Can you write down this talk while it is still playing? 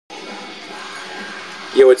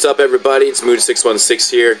Yo, what's up, everybody? It's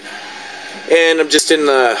Mood616 here, and I'm just in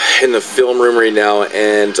the film room right now,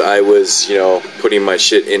 and I was, putting my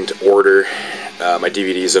shit into order, my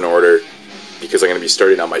DVDs in order, because I'm going to be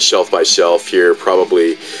starting on my shelf by shelf here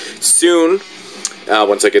probably soon.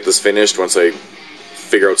 Once I get this finished, once I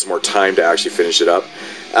figure out some more time to actually finish it up.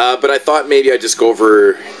 But I thought maybe I'd just go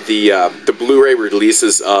over the Blu-ray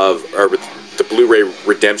releases or the Blu-ray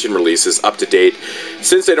redemption releases up to date,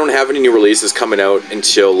 since they don't have any new releases coming out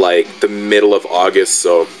until like the middle of August.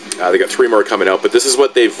 So they got 3 more coming out, but this is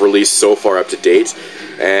what they've released so far up to date,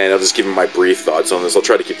 and I'll just give you my brief thoughts on this. I'll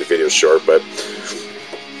try to keep the video short, but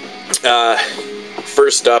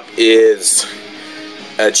first up is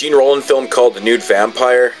a Gene Roland film called The Nude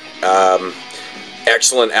Vampire.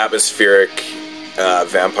 Excellent atmospheric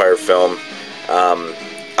vampire film.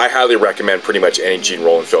 I highly recommend pretty much any Gene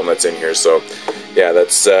Roland film that's in here. So yeah,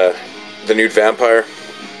 that's The Nude Vampire.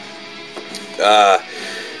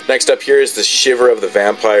 Next up here is The Shiver of the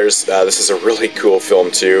Vampires. This is a really cool film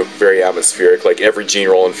too, very atmospheric, like every Gene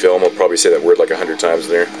Roland film. I'll probably say that word like 100 times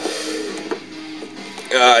in there.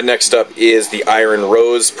 Next up is The Iron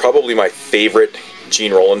Rose, probably my favorite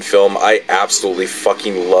Gene Roland film. I absolutely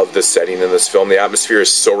fucking love the setting in this film. The atmosphere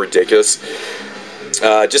is so ridiculous.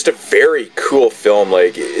 Just a very cool film.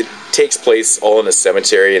 Like, it takes place all in a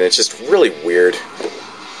cemetery, and it's just really weird.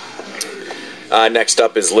 Next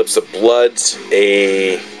up is Lips of Blood,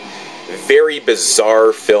 a very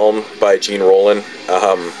bizarre film by Gene Roland.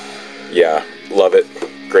 Yeah, love it.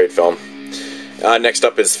 Great film. Next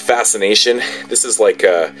up is Fascination. This is like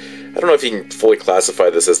I don't know if you can fully classify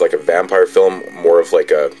this as like a vampire film, more of like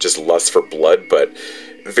a just lust for blood, but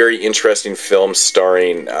very interesting film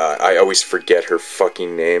starring, I always forget her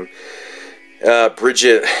fucking name,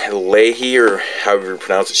 Bridget Leahy, or however you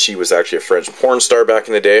pronounce it. She was actually a French porn star back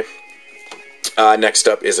in the day. Next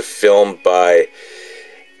up is a film by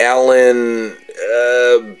Alan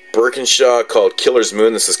Birkinshaw called Killer's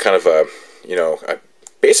Moon. This is kind of a,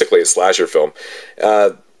 basically a slasher film.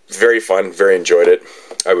 Very fun, very enjoyed it.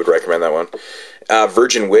 I would recommend that one.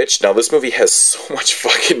 Virgin Witch. Now, this movie has so much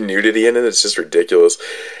fucking nudity in it, it's just ridiculous.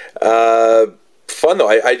 Fun, though.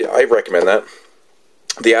 I recommend that.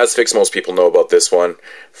 The Asphyx, most people know about this one.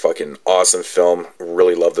 Fucking awesome film.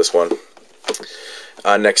 Really love this one.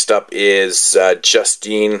 Next up is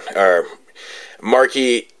Justine, or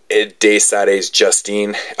Marquis de Sade's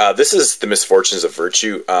Justine. This is The Misfortunes of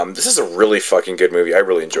Virtue. This is a really fucking good movie. I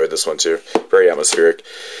really enjoyed this one, too. Very atmospheric.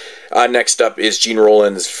 Next up is Gene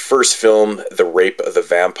Roland's first film, The Rape of the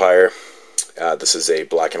Vampire. This is a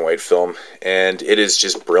black and white film, and it is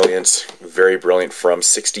just brilliant. Very brilliant, from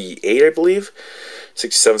 68, I believe.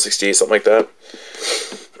 67, 68, something like that.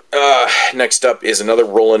 Next up is another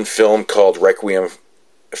Roland film called Requiem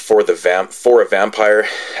for a Vampire.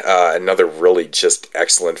 Another really just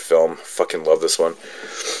excellent film. Fucking love this one.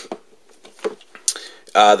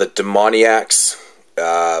 The Demoniacs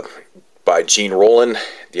by Gene Roland,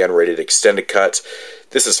 the unrated extended cut.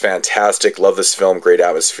 This is fantastic. Love this film. Great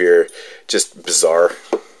atmosphere. Just bizarre.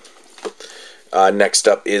 Next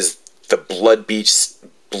up is The Blood Beast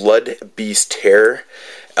Terror.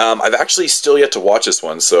 I've actually still yet to watch this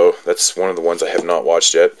one, so that's one of the ones I have not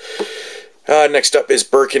watched yet. Next up is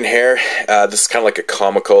Burke and Hare. This is kind of like a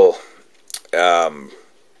comical,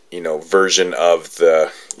 version of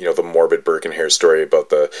the, the morbid Burke and Hare story about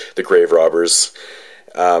the grave robbers,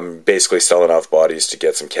 basically selling off bodies to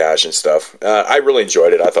get some cash and stuff. I really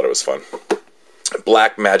enjoyed it. I thought it was fun.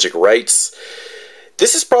 Black Magic Rights.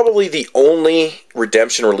 This is probably the only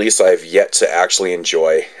redemption release I have yet to actually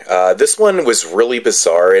enjoy. This one was really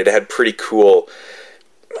bizarre. It had pretty cool,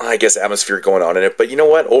 I guess, atmosphere going on in it, but you know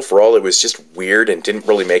what? Overall, it was just weird and didn't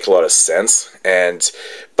really make a lot of sense.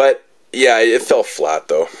 But yeah, it fell flat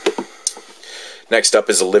though. Next up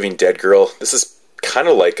is A Living Dead Girl. This is kind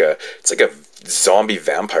of like a zombie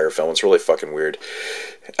vampire film. It's really fucking weird.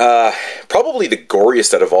 Probably the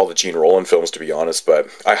goriest out of all the Gene Roland films, to be honest, but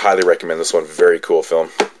I highly recommend this one. Very cool film.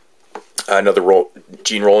 Another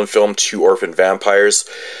Gene Roland film, Two Orphan Vampires.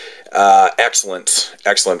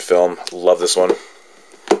 Excellent film. Love this one.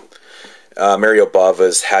 Mario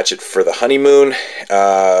Bava's Hatchet for the Honeymoon.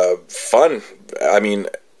 Fun. I mean,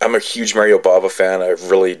 I'm a huge Mario Bava fan.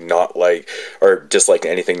 I've really not disliked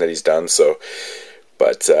anything that he's done, so...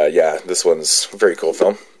 But, yeah, this one's a very cool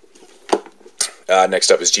film. Next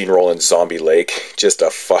up is Gene Roland's Zombie Lake. Just a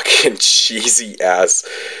fucking cheesy-ass,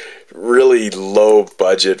 really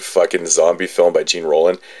low-budget fucking zombie film by Gene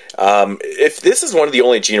Roland. If this is one of the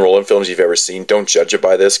only Gene Roland films you've ever seen, don't judge it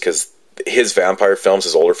by this, because his vampire films,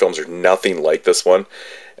 his older films, are nothing like this one.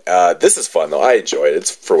 This is fun, though. I enjoy it. It's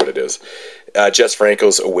for what it is. Jess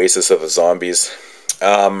Franco's Oasis of the Zombies.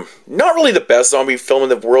 Not really the best zombie film in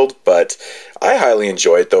the world, but I highly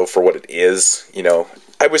enjoy it, though, for what it is. You know,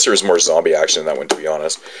 I wish there was more zombie action in that one, to be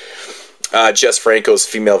honest. Jess Franco's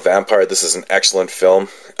Female Vampire. This is an excellent film.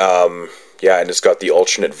 Yeah, and it's got the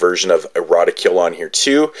alternate version of Erotic Kill on here,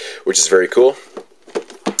 too, which is very cool.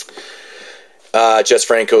 Jess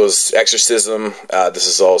Franco's Exorcism. This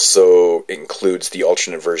is also includes the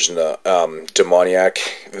alternate version of Demoniac.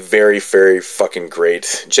 Very, very fucking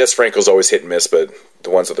great. Jess Franco's always hit and miss, but the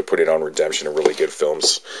ones that they're putting on Redemption are really good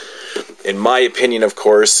films. In my opinion, of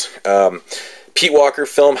course, Pete Walker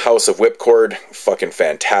film, House of Whipcord. Fucking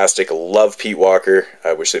fantastic. Love Pete Walker.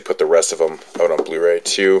 I wish they'd put the rest of them out on Blu-ray,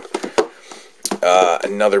 too.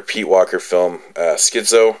 Another Pete Walker film,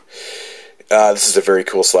 Schizo. This is a very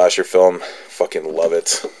cool slasher film. Fucking love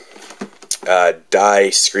it. Die,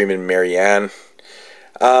 Screamin' Marianne.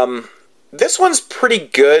 This one's pretty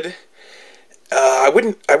good. I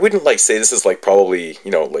wouldn't like say this is like probably,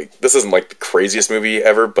 you know, like this isn't like the craziest movie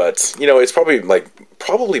ever, but you know, it's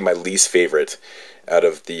probably my least favorite out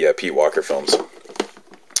of the Pete Walker films.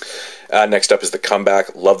 Next up is The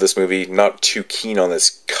Comeback. Love this movie. Not too keen on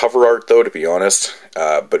this cover art though, to be honest.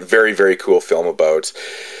 But very, very cool film about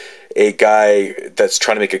a guy that's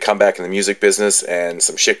trying to make a comeback in the music business and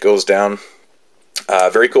some shit goes down.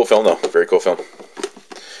 Very cool film though. Very cool film.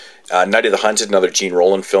 Night of the Hunted, another Gene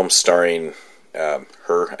Roland film starring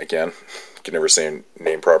her again. Can never say her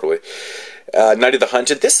name properly. Night of the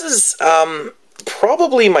Hunted. This is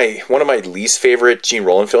probably one of my least favorite Gene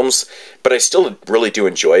Roland films, but I still really do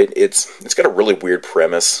enjoy it. It's got a really weird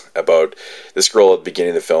premise about this girl at the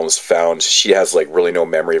beginning of the film is found. She has like really no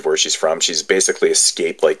memory of where she's from. She's basically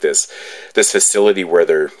escaped like this facility where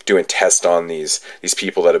they're doing tests on these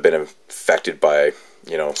people that have been infected by,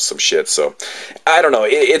 you know, some shit. So I don't know.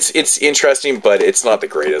 It's interesting, but it's not the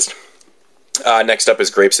greatest. Next up is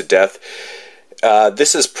Grapes of Death.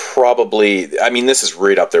 This is probably, I mean, this is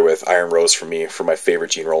right up there with Iron Rose for me, for my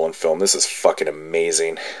favorite Gene Roland film. This is fucking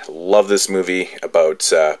amazing. Love this movie about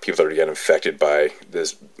people that are getting infected by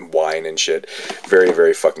this wine and shit. Very,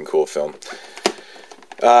 very fucking cool film.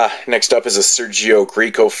 Next up is a Sergio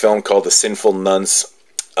Greco film called The Sinful Nuns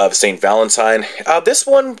of St. Valentine. This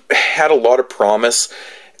one had a lot of promise.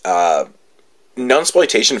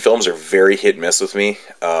 Nunsploitation films are very hit and miss with me.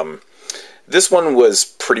 This one was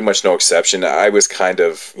pretty much no exception. I was kind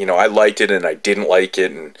of, you know, I liked it and I didn't like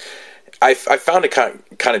it, and I found it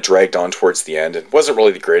kind of dragged on towards the end. It wasn't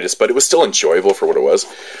really the greatest, but it was still enjoyable for what it was.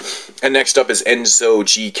 And next up is Enzo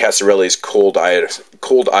G. Casarelli's Cold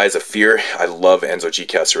Eyes of Fear. I love Enzo G.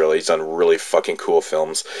 Casarelli. He's done really fucking cool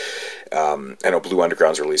films. I know Blue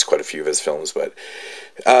Underground's released quite a few of his films, but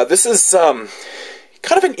this is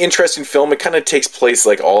kind of an interesting film. It kind of takes place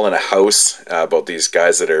like all in a house about these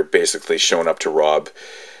guys that are basically showing up to rob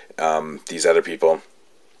these other people.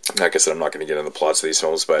 Like I said, I'm not going to get into the plots of these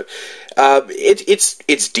films, but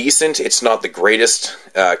it's decent. It's not the greatest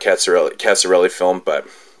Casarelli film, but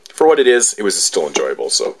for what it is, it was still enjoyable.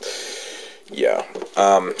 So yeah,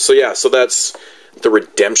 so that's the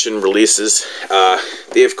Redemption releases.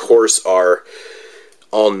 They of course are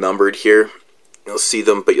all numbered here. You'll see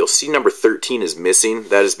them, but you'll see number 13 is missing.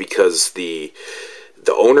 That is because the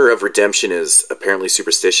owner of Redemption is apparently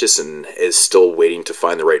superstitious and is still waiting to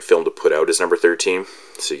find the right film to put out as number 13.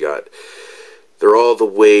 So they're all the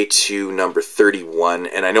way to number 31,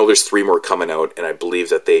 and I know there's 3 more coming out, and I believe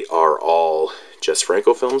that they are all Jess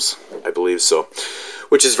Franco films, I believe so,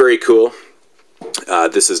 which is very cool.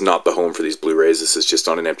 This is not the home for these Blu-rays. This is just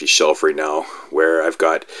on an empty shelf right now, where I've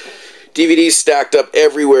got DVDs stacked up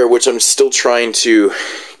everywhere, which I'm still trying to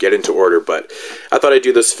get into order, but I thought I'd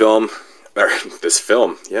do this film,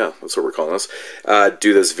 yeah, that's what we're calling this,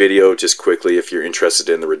 do this video just quickly if you're interested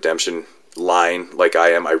in the Redemption line like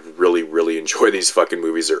I am. I really, really enjoy these fucking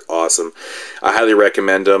movies. They're awesome. I highly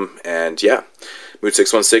recommend them, and yeah,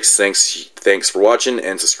 Mood616, thanks for watching,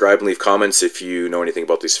 and subscribe and leave comments if you know anything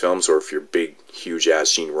about these films, or if you're a big,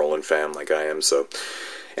 huge-ass Gene Roland fan like I am. So,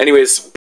 anyways,